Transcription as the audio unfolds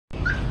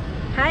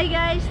Hi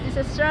guys,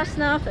 this is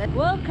ROSNOF and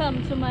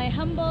welcome to my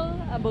humble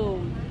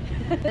abode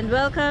and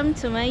welcome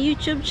to my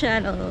YouTube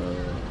channel.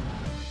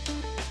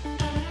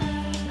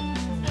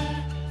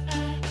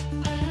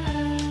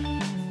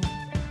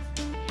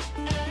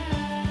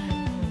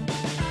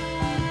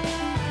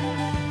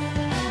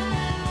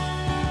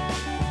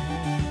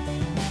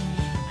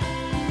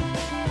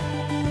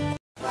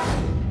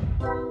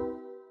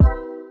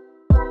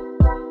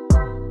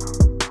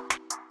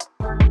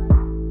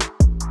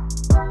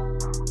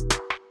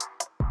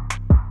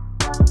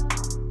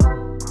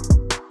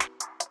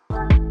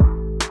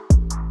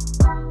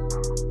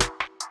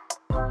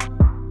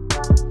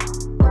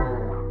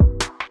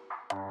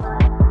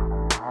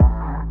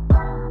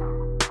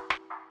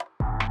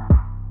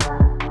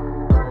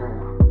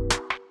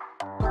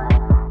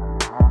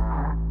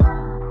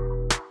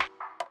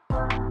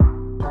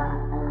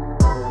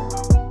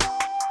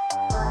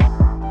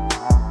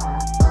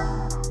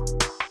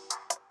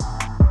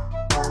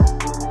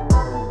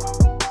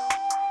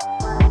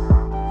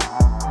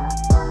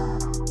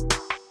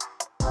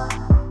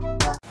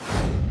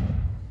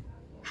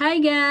 Hi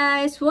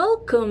guys!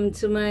 Welcome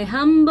to my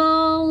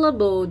humble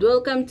abode.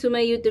 Welcome to my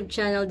YouTube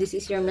channel. This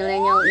is your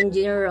Millennial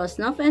Engineer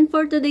ROSNOF, and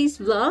for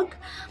today's vlog,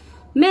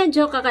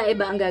 medyo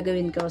kakaiba ang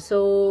gagawin ko.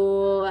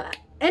 So,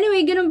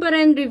 anyway, ganun pa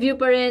rin, review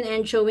pa rin,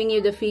 and showing you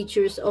the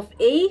features of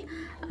a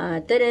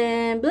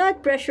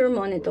blood pressure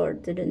monitor.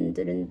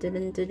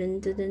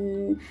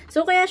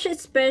 So, kaya siya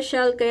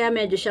special, kaya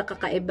medyo siya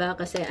kakaiba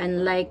kasi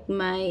unlike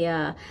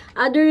my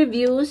other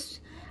reviews,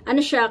 ano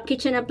siya,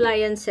 kitchen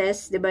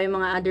appliances, diba yung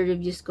mga other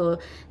reviews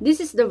ko. This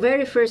is the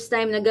very first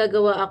time na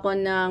gagawa ako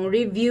ng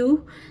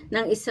review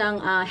ng isang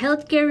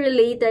healthcare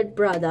related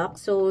product.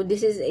 So,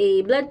 this is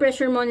a blood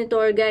pressure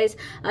monitor, guys.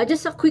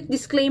 Just a quick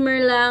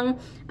disclaimer lang,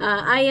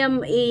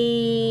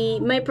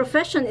 my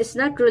profession is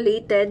not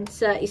related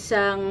sa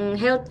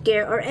isang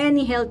healthcare or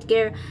any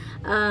healthcare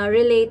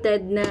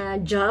related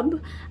na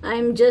job.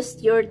 I'm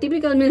just your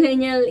typical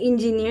millennial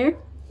engineer.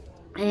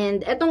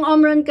 And etong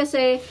OMRON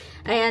kasi,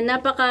 ayan,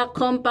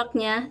 napaka-compact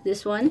niya,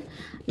 this one.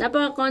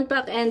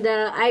 Napaka-compact, and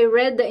I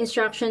read the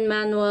instruction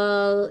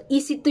manual.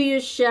 Easy to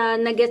use siya,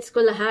 nagets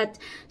ko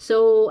lahat.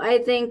 So, I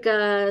think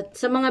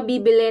sa mga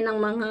bibili ng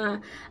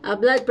mga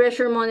blood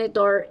pressure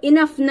monitor,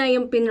 enough na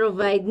yung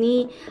pinrovide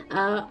ni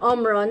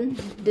OMRON,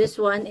 this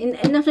one.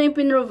 Enough na yung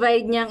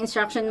pinrovide niyang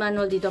instruction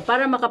manual dito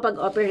para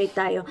makapag-operate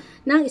tayo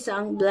ng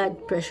isang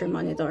blood pressure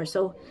monitor.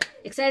 So,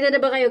 excited na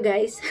ba kayo,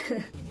 guys?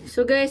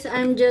 So guys,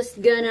 I'm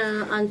just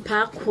gonna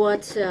unpack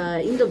what's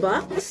in the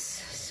box.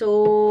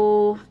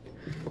 So,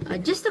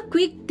 just a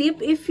quick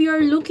tip if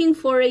you're looking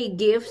for a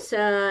gift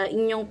sa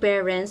inyong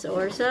parents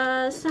or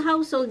sa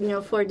household nyo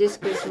for this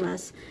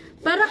Christmas.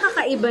 Para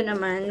kakaiba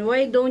naman,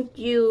 why don't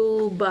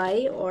you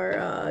buy or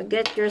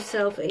get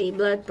yourself a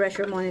blood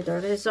pressure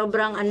monitor? Kasi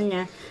sobrang ano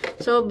niya,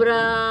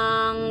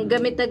 sobrang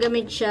gamit na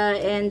gamit siya,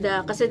 and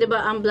kasi 'di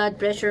ba ang blood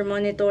pressure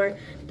monitor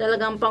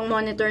talagang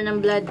pang-monitor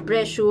ng blood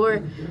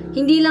pressure.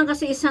 Hindi lang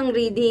kasi isang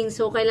reading,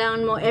 so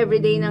kailangan mo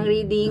everyday ng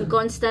reading,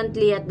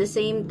 constantly at the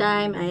same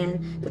time, ayan,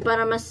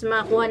 para mas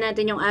makuha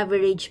natin yung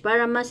average,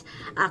 para mas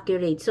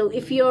accurate. So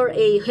if you're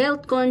a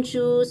health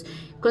conscious,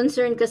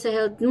 concerned ka sa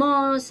health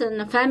mo, sa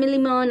family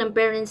mo, ng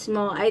parents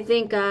mo, I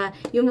think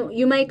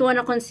you might want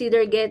to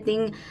consider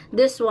getting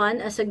this one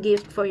as a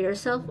gift for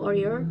yourself or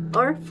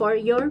for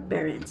your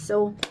parents.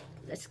 So,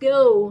 let's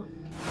go!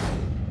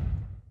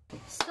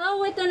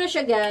 So, ito na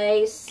siya,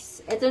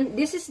 guys.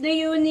 This is the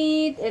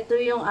unit. Ito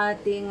yung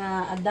ating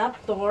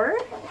adapter.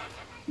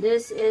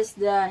 This is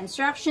the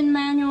instruction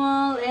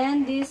manual,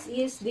 and this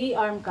is the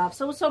arm cap.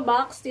 So, sa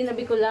box,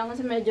 tinabi ko lang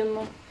kasi medyo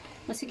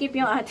masikip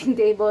yung ating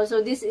table.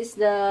 So, this is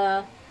the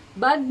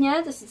bag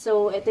niya.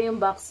 So, ito yung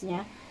box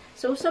niya.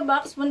 So, sa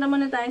box, punta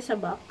muna tayo sa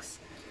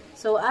box.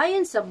 So,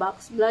 ayon sa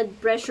box,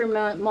 blood pressure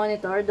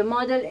monitor. The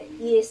model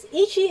is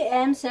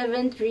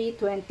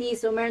HEM-7320.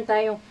 So, meron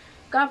tayong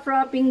cuff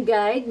wrapping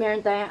guide.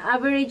 Meron tayong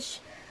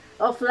average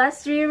of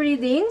last 3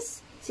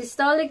 readings.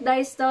 Systolic,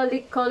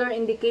 diastolic, color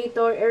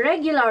indicator,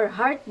 irregular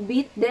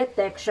heartbeat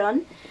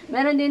detection.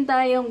 Meron din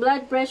tayong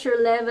blood pressure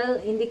level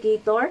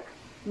indicator.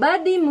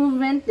 Body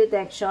movement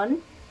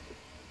detection,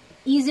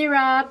 easy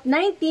wrap,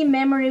 90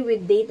 memory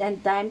with date and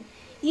time,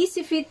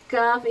 easy fit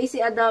cuff, easy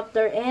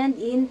adapter, and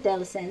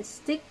IntelliSense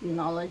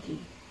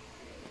technology.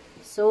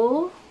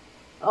 So,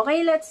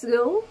 okay, let's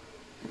go.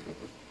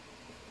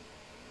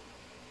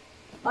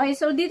 Okay,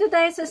 so dito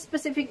tayo sa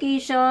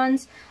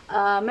specifications.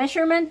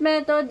 Measurement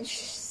method,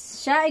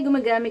 siya ay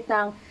gumagamit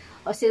ng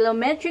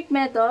oscillometric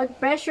method.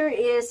 Pressure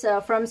is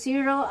from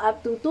 0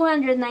 up to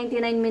 299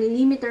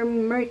 mm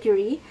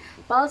mercury.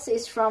 Pulse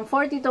is from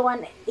 40 to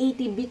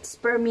 180 beats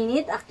per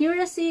minute.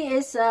 Accuracy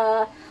is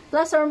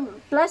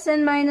plus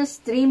and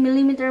minus 3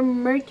 mm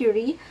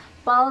mercury.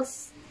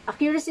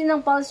 Accuracy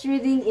ng pulse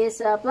reading is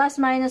plus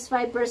minus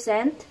 5%.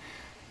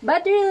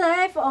 Battery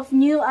life of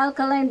new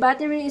alkaline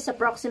battery is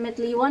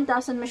approximately 1,000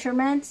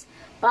 measurements.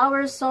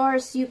 Power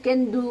source, you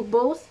can do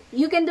both.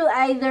 You can do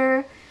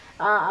either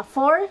 4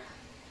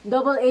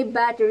 AA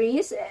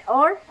batteries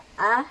or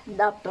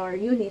adapter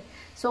unit.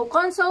 So,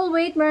 console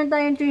weight, meron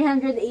tayong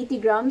 380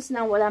 grams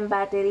ng walang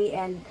battery,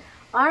 and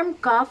arm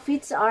cuff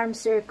fits arm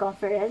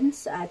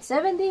circumference at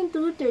 17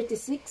 to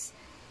 36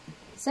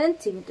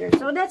 centimeters.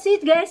 So, that's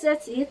it guys,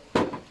 that's it.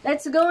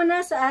 Let's go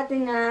na sa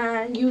ating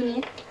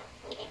unit.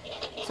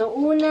 So,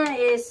 una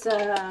is,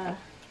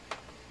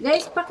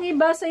 guys,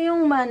 pakibasa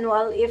yung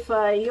manual if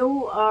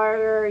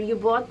you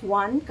bought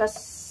one,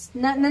 kasi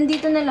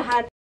nandito na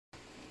lahat.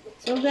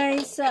 So,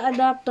 guys, sa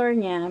adapter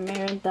niya,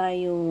 meron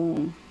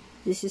tayong,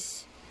 this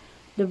is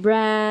the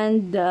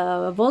brand,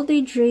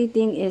 voltage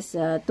rating is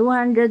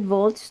 200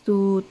 volts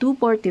to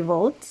 240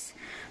 volts,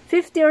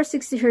 50 or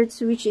 60 hertz,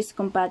 which is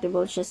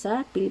compatible siya sa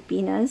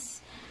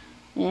Pilipinas.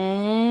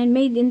 And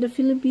made in the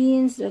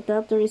Philippines. The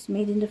adapter is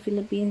made in the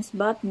Philippines,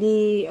 but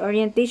the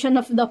orientation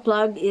of the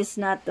plug is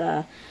not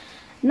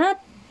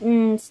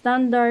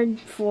standard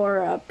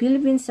for a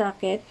Philippine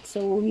socket.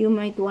 So, you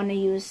might want to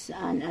use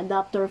an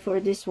adapter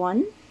for this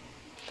one.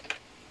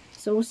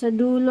 So, sa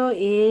dulo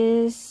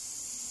is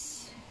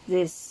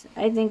this.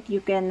 I think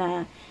you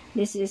can,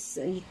 this is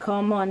a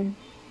common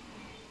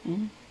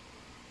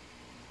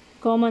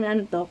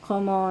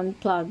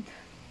plug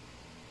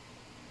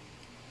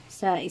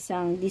sa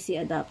isang DC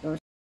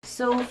adapter.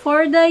 So,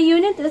 for the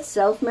unit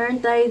itself, meron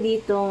tayo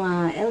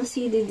ditong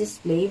LCD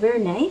display. Very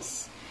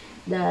nice.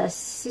 The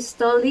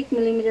systolic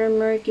millimeter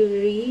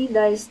mercury,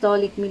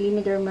 diastolic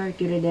millimeter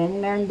mercury din.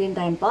 Meron din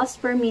tayong pulse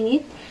per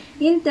minute,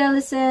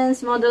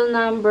 IntelliSense, model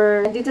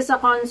number. Dito sa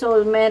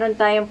console, meron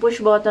tayong push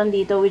button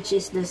dito, which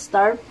is the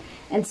start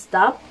and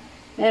stop.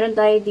 Meron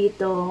tayo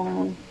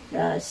ditong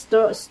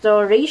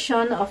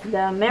storation of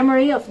the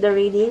memory of the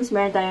readings.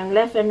 Meron tayong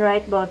left and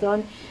right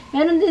button.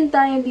 Meron din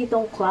tayong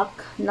ditong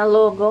clock na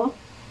logo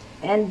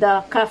and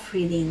the cuff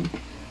reading.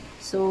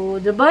 So,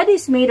 the body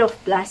is made of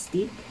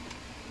plastic.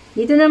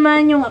 Dito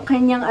naman yung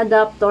kanyang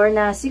adapter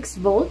na 6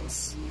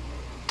 volts.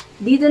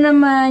 Dito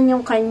naman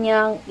yung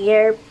kanyang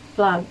ear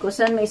plug kung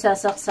saan may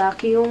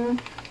isasaksak yung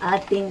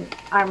ating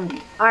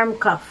arm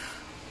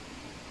cuff.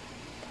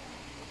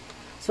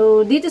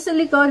 So, dito sa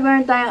likod,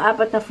 meron tayong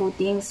 4 na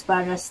footings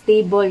para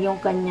stable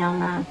yung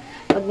kanyang,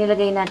 pag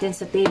nilagay natin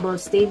sa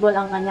table, stable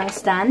ang kanyang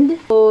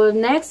stand. So,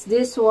 next,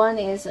 this one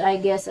is, I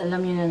guess,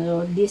 alam nyo na, no?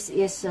 This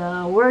is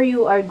where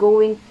you are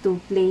going to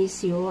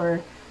place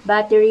your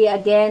battery.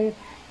 Again,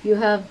 you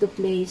have to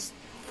place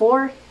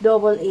 4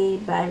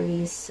 AA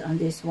batteries on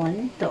this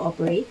one to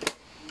operate.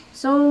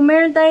 So,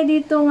 meron tayo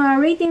ditong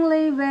rating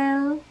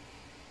level,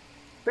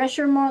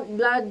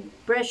 blood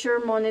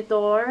pressure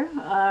monitor.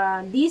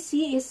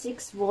 DC is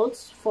 6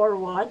 volts, 4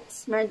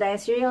 watts. Meron tayong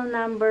serial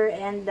number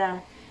and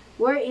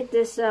where it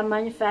is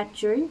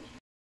manufactured.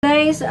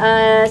 Guys,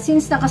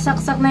 since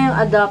nakasaksak na yung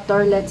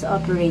adapter, let's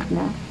operate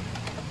na.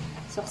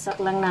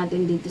 Saksak lang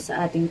natin dito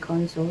sa ating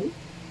console.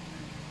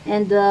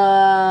 And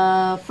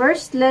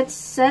first, let's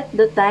set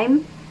the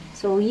time.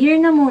 So, year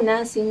na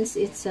muna since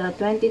it's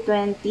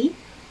 2020.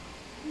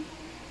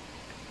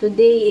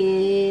 Today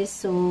is,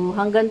 so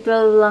hanggang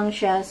 12 lang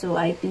siya.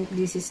 So, I think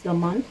this is the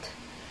month.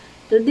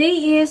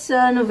 Today is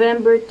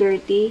November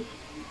 30.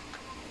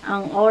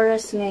 Ang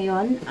oras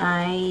ngayon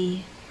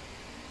ay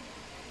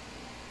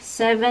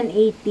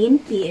 7:18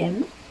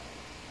 PM.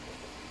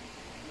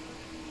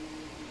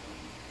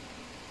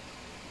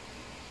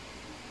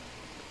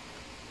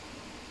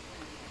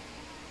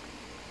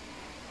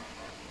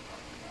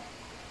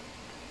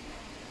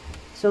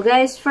 So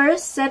guys,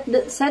 first set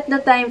the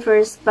time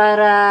first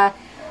para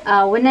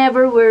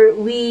whenever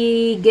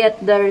we get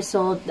the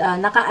result,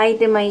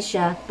 naka-itemize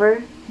siya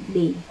per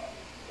day.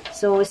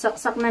 So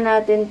saksak na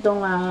natin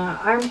tong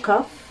arm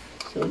cuff.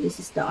 So this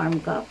is the arm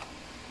cuff.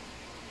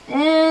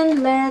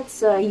 And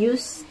let's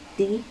use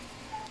the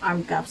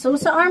arm cuff. So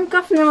sa arm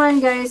cuff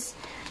naman guys,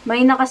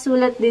 may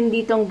nakasulat din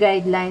ditong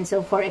guideline.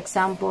 So for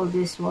example,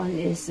 this one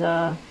is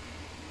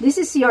this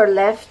is your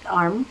left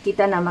arm.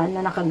 Kita naman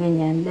na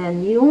nakaganyan.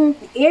 Then, yung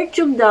air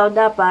tube daw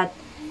dapat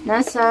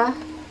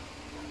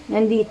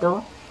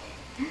nandito.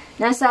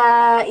 Nasa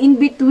in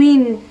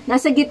between,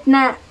 nasa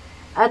gitna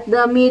at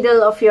the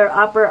middle of your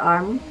upper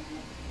arm.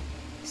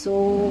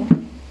 So,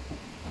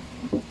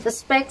 sa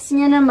specs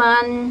niya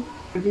naman,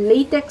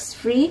 latex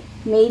free,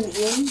 made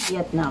in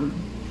Vietnam.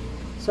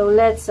 So,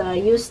 let's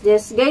use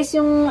this. Guys,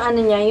 yung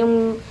niya,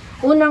 yung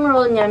unang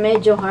roll niya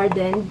medyo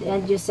hardened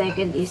and yung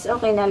second is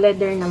okay na,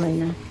 leather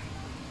naman na.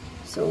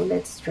 So,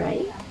 let's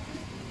try.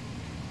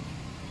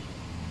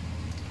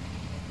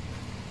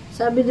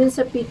 Sabi dun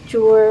sa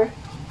picture,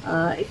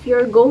 if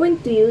you're going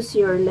to use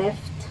your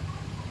left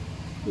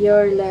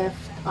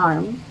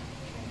arm,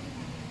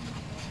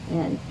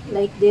 and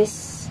like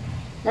this,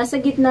 nasa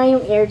gitna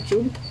yung air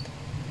tube,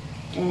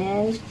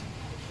 and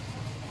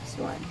this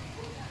one.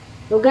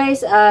 So,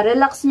 guys,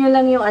 relax nyo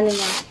lang yung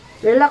niya.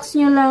 Relax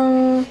nyo lang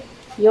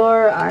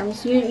your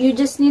arms. You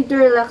just need to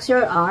relax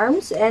your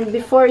arms, and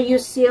before you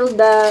seal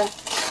the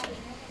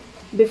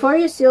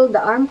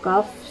arm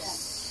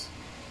cuffs,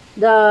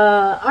 the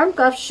arm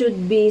cuff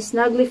should be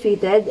snugly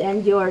fitted,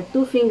 and your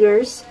 2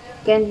 fingers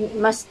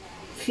must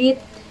fit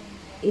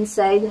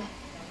inside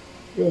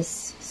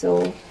this.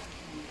 So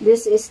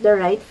this is the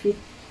right fit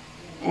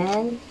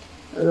and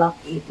lock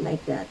it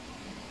like that.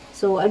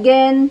 So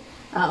again,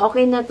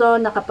 okay na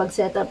to,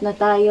 nakapag-setup na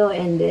tayo,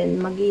 and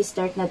then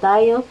mag-i-start na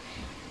tayo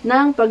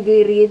ng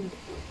pag-read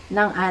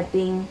ng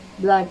ating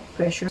blood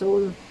pressure.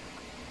 So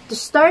to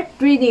start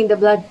reading the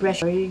blood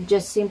pressure, you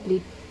just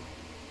simply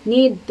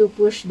need to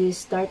push this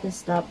start and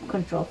stop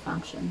control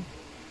function.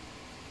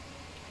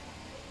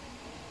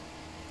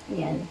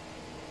 Ayan.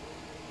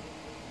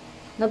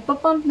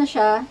 Nagpa-pump na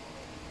siya.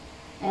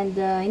 And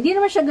hindi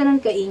naman siya ganun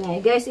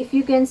kaingay. Guys, if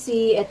you can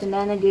see, eto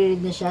na,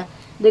 nag-read na siya.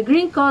 The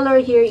green color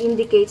here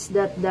indicates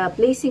that the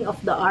placing of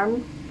the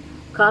arm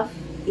cuff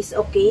is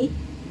okay.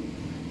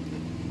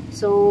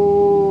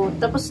 So,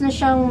 tapos na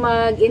siyang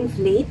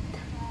mag-inflate.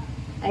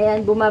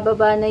 Ayan,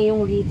 bumababa na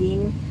yung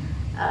reading.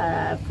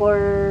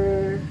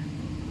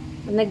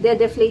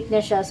 Nagde-deflate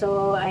na siya.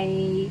 So,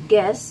 I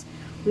guess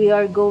we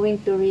are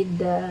going to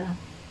read the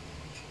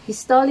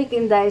systolic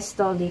and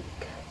diastolic.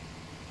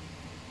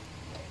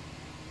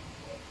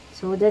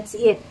 So, that's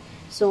it.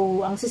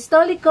 So, ang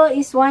systolic ko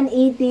is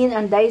 118,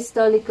 ang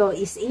diastolic ko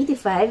is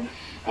 85,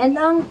 and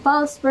ang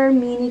pulse per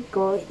minute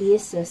ko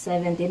is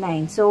 79.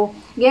 So,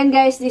 again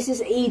guys, this is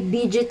a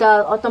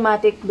digital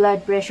automatic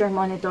blood pressure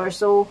monitor.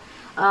 So,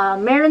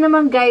 meron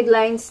namang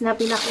guidelines na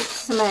pinakita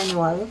sa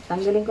manual.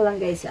 Tanggalin ko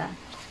lang guys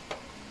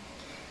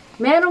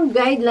Merong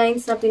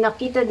guidelines na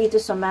pinakita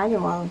dito sa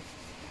manual.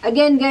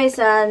 Again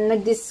guys,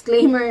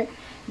 nag-disclaimer.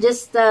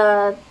 Just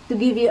to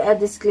give you a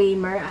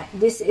disclaimer,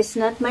 this is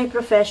not my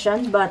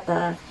profession, but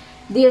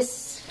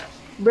this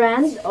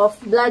brand of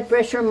blood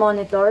pressure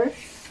monitor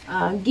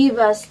give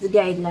us the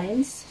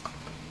guidelines.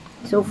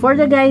 So for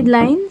the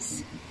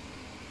guidelines,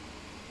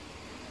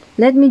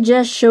 let me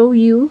just show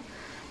you,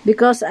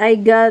 because I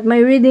got,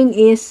 my reading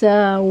is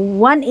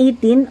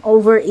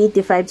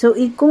 118/85. So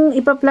kung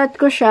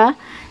ipa-plot ko siya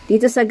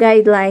dito sa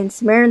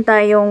guidelines, meron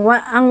tayong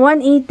ang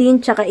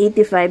 118 tsaka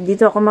 85.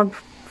 Dito ako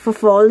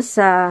mag-fall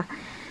sa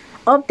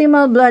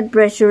optimal blood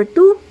pressure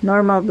to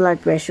normal blood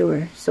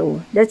pressure.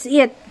 So, that's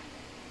it.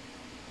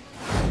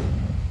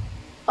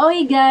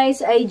 Okay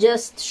guys, I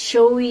just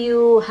show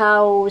you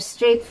how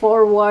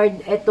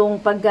straightforward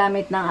itong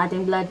paggamit ng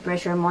ating blood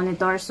pressure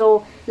monitor.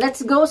 So, let's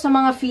go sa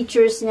mga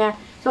features niya.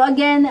 So,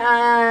 again,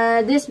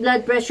 this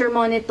blood pressure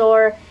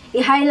monitor,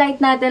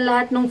 i-highlight natin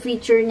lahat ng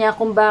feature niya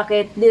kung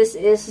bakit this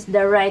is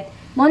the right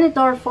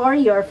monitor for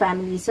your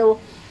family.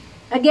 So,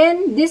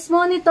 again, this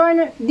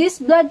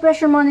blood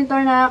pressure monitor,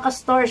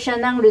 nakaka-store siya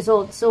ng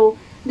results. So,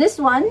 this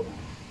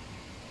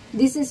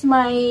is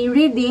my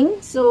reading.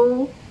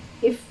 So,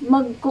 if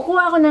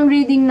magkukuha ako ng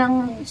reading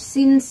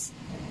since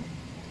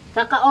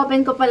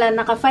kaka-open ko pala,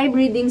 naka 5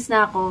 readings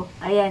na ako,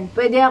 ayan,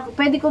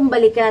 pwede kong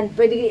balikan,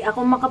 pwede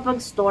akong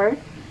makapag-store.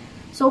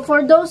 So,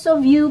 for those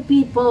of you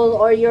people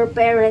or your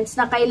parents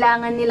na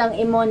kailangan nilang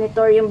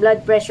i-monitor yung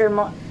blood pressure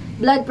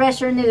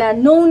nila,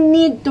 no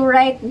need to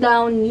write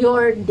down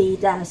your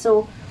data.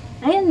 So,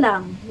 ayan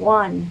lang,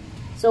 1.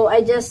 So,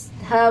 I just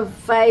have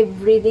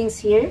 5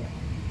 readings here.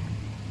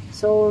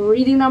 So,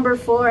 reading number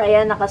 4,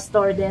 ayan,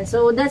 nakastore din.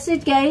 So, that's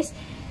it guys.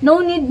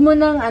 No need mo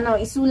nang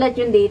isulat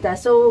yung data.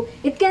 So,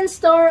 it can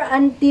store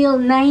until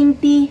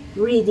 90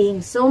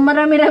 readings. So,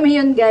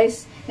 marami-rami yun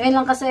guys. Ngayon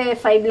lang kasi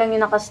 5 lang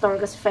yung nakastore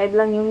kasi 5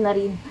 lang yung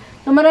na-read.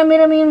 So,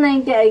 marami-rami yung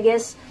 90, I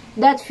guess.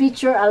 That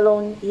feature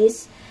alone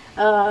is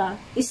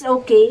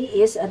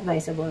okay, is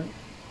advisable.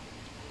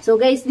 So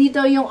guys,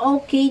 dito yung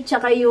okay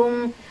tsaka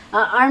yung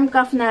arm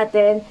cuff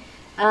natin,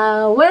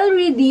 while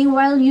reading,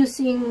 while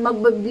using,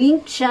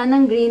 magbablink siya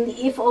ng green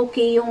if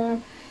okay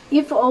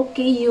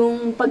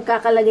yung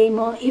pagkakalagay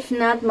mo. If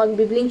not,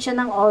 magbiblink siya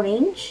ng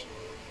orange.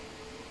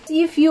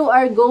 If you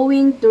are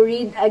going to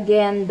read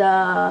again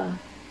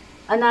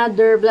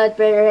another blood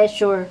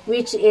pressure,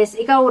 which is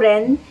ikaw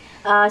rin,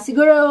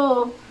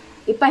 siguro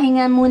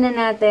ipahinga muna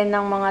natin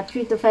ng mga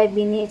 3 to 5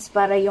 minutes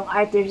para yung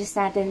arteries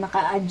natin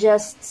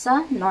maka-adjust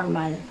sa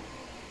normal.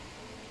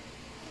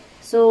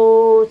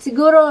 So,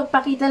 siguro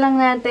pakita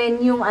lang natin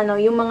yung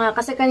mga,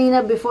 kasi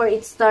kanina before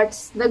it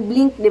starts,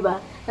 nag-blink, 'di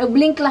ba?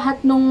 Nag-blink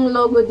lahat nung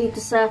logo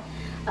dito sa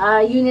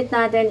unit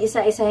natin,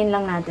 isa-isahin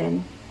lang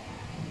natin.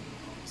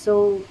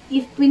 So,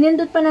 if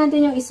pinindot pa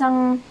natin yung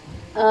isang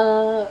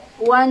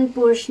one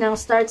push ng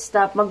start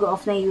stop,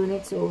 mag-off na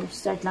unit. So,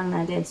 start lang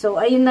natin.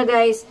 So, ayun na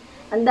guys.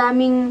 Ang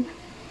daming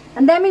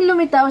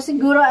lumitaw.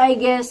 Siguro, I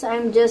guess,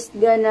 I'm just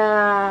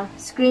gonna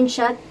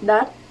screenshot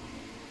that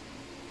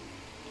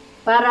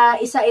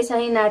para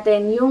isa-isahin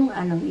natin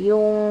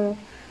yung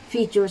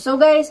feature. So,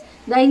 guys,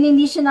 dahil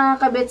hindi siya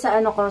nakakabit sa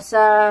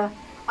sa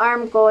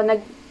arm ko,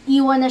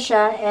 nag-iwan na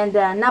siya, and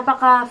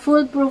napaka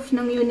foolproof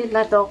ng unit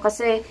na to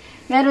kasi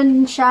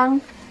meron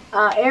siyang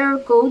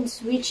error codes,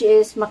 which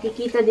is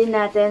makikita din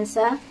natin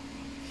sa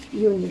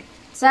unit,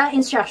 sa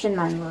instruction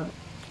manual.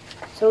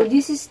 So,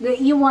 this is the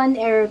E1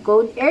 error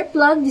code. Air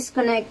plug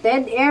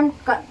disconnected.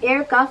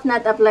 Air cuff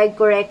not applied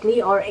correctly,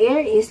 or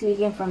air is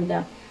leaking from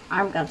the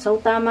arm cuff. So,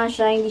 tama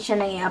siya. Hindi siya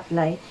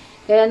nai-apply.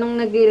 Kaya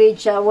nung nag-read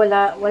siya,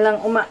 wala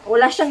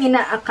siyang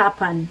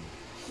inaakapan.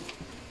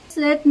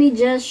 So, let me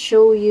just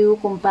show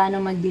you kung paano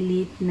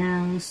mag-delete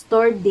ng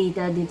stored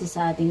data dito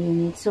sa ating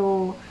unit.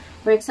 So,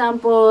 For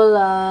example,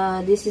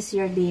 this is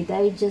your data.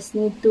 You just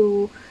need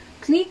to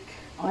click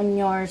on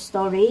your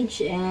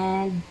storage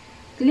and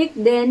click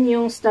then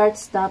yung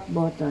start-stop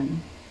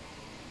button.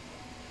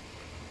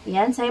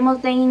 Yan,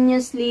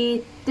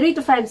 simultaneously, 3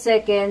 to 5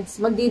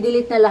 seconds,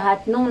 magdi-delete na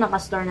lahat nung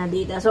nakastore na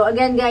data. So,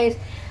 again guys,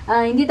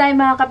 hindi tayo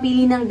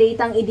makakapili ng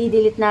data ang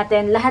i-delete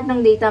natin. Lahat ng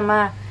data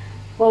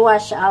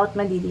ma-wash out,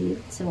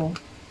 madi-delete. So,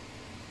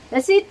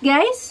 that's it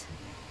guys.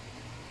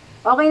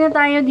 Okay na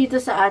tayo dito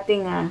sa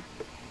ating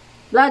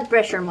blood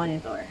pressure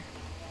monitor.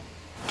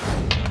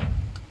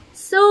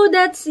 So,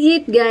 that's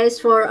it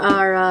guys for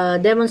our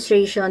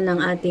demonstration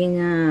ng ating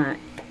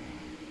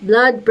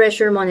blood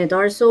pressure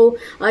monitor. So,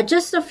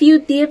 just a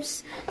few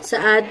tips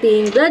sa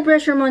ating blood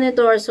pressure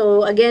monitor.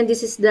 So, again,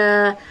 this is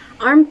the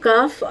arm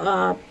cuff.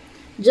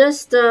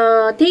 Just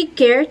take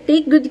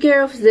good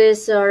care of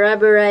this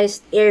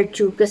rubberized air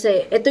tube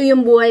kasi ito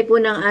yung buhay po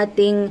ng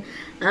ating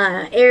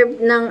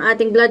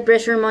blood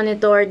pressure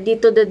monitor.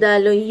 Dito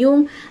dadalo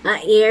yung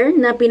air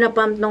na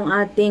pinapump ng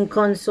ating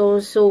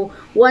console. So,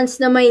 once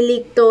na may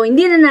leak to,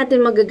 hindi na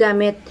natin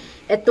magagamit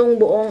itong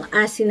buong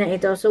ASI na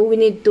ito. So, we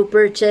need to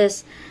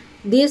purchase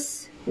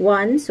this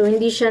one. So,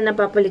 hindi siya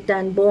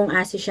napapalitan. Buong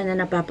ASI siya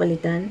na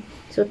napapalitan.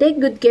 So, take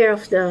good care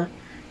of the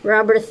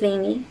rubber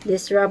thingy,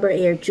 this rubber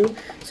air tube.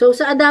 So,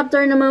 sa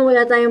adapter naman,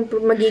 wala tayong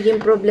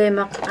magiging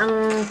problema.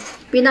 Ang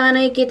pinaka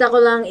nakikita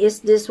ko lang is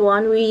this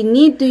one. We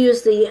need to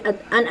use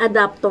an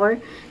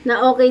adapter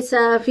na okay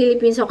sa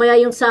Philippines. So, kaya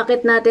yung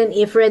socket natin,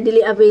 if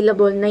readily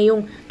available na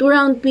yung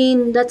 2-round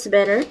pin, that's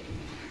better.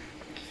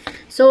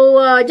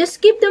 So,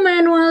 just keep the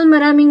manual.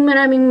 Maraming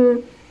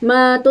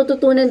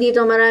matututunan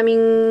dito.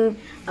 Maraming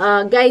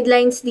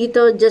guidelines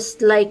dito, just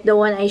like the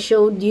one I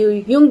showed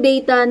you. Yung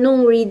data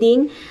nung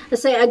reading.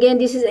 Kasi again,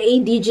 this is a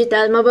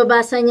digital.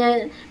 Mababasa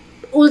niya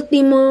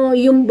ultimo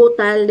yung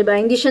butal, diba?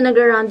 Hindi siya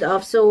nag-round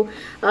off. So,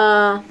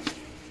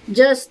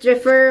 just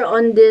refer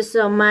on this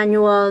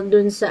manual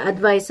dun sa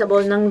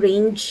advisable ng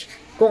range.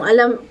 Kung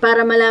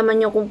para malaman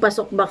nyo kung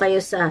pasok ba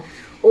kayo sa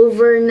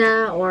over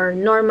na, or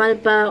normal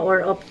pa,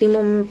 or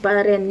optimum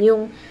pa rin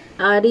yung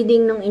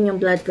reading ng inyong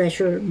blood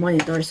pressure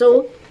monitor.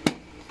 So,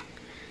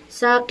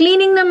 sa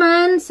cleaning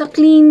naman,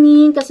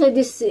 kasi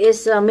this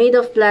is made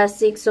of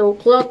plastic, so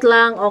cloth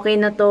lang, okay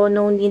na to,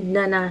 no need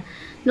na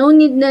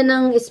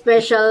ng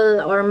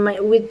special or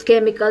with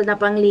chemical na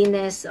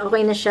panglinis,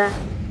 okay na siya.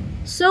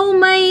 So,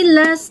 may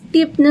last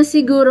tip na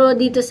siguro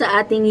dito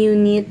sa ating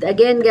unit.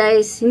 Again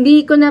guys,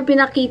 hindi ko na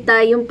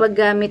pinakita yung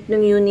paggamit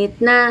ng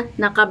unit na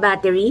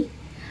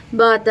naka-battery.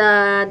 But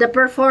the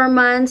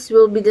performance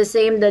will be the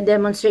same, the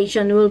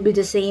demonstration will be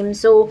the same.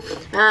 So,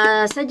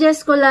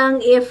 suggest ko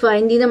lang if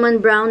hindi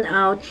naman brown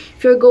out,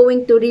 if you're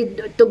going to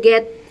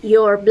get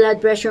your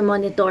blood pressure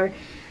monitor,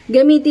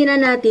 gamitin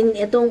na natin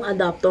itong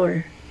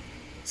adapter.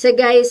 So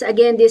guys,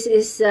 again, this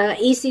is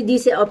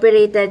AC/DC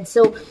operated.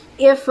 So,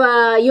 if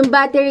yung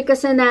battery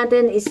kasi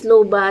natin is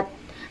low bat,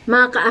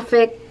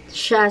 maka-affect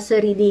siya sa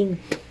reading.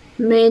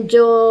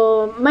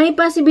 Medyo may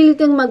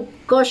possibility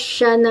mag-cause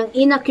siya ng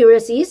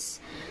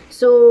inaccuracies.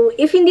 So,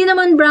 if hindi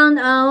naman brown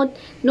out,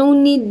 no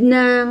need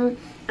ng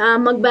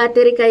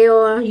mag-battery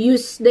kayo,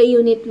 use the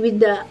unit with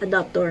the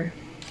adapter.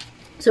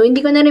 So, hindi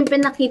ko na rin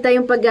pinakita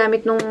yung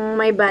paggamit ng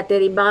may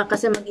battery. Baka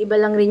kasi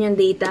mag-iba lang rin yung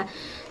data.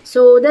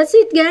 So, that's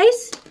it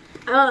guys.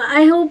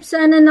 I hope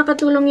sana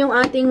nakatulong yung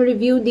ating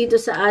review dito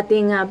sa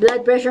ating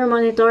blood pressure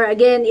monitor.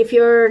 Again, if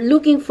you're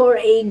looking for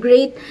a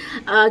great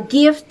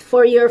gift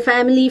for your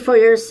family, for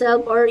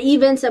yourself, or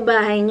even sa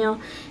bahay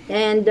nyo,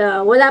 and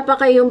wala pa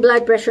kayong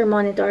blood pressure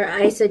monitor,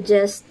 I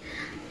suggest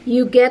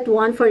you get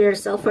one for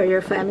yourself, for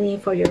your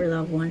family, for your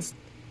loved ones.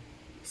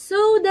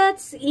 So,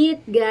 that's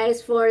it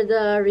guys for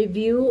the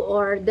review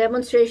or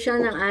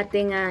demonstration ng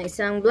ating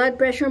isang blood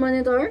pressure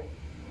monitor.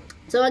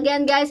 So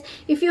again guys,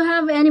 if you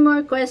have any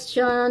more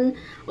question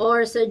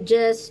or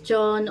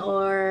suggestion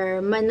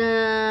or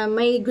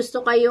may gusto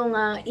kayong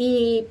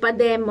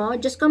ipa-demo,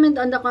 just comment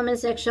on the comment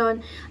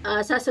section.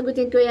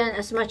 Sasagutin ko yan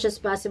as much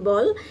as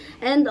possible.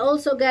 And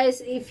also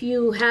guys, if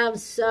you have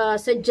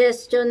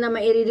suggestion na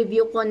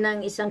mai-review ko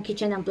ng isang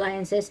kitchen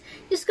appliances,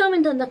 just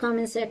comment on the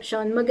comment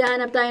section.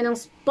 Maghahanap tayo ng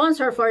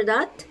sponsor for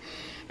that.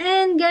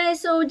 And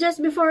guys, so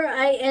just before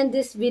I end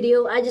this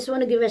video, I just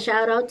want to give a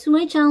shout out to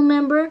my channel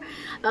member,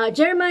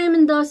 Jeremiah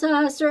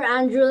Mendoza, Sir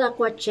Andrew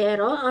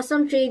Lacuachero,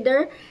 Awesome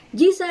Trader,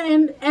 Gisa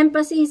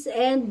Emphasis,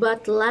 and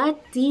Batlat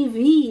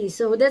TV.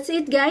 So that's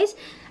it guys.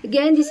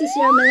 Again, this is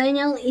your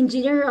Millennial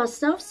Engineer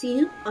ROSNOF.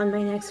 See you on my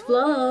next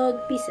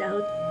vlog. Peace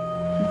out.